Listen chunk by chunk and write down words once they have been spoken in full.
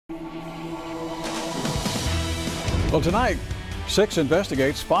Well, tonight, 6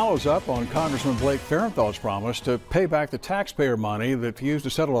 Investigates follows up on Congressman Blake Farenthold's promise to pay back the taxpayer money that he used to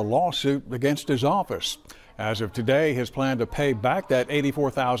settle a lawsuit against his office. As of today, his plan to pay back that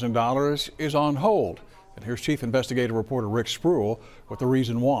 $84,000 is on hold. And here's Chief Investigative Reporter Rick Spruill with the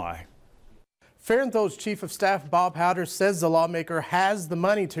reason why. Farenthold's Chief of Staff Bob Howder says the lawmaker has the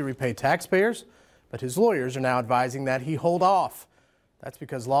money to repay taxpayers, but his lawyers are now advising that he hold off. That's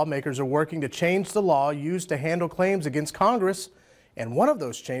because lawmakers are working to change the law used to handle claims against Congress, and one of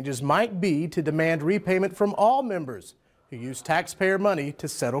those changes might be to demand repayment from all members who use taxpayer money to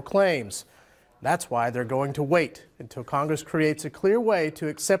settle claims. That's why they're going to wait until Congress creates a clear way to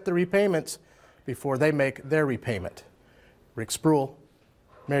accept the repayments before they make their repayment. Rick Spruill,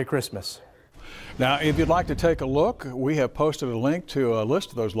 Merry Christmas. Now, if you'd like to take a look, we have posted a link to a list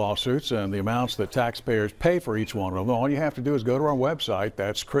of those lawsuits and the amounts that taxpayers pay for each one of them. All you have to do is go to our website.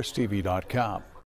 That's christv.com.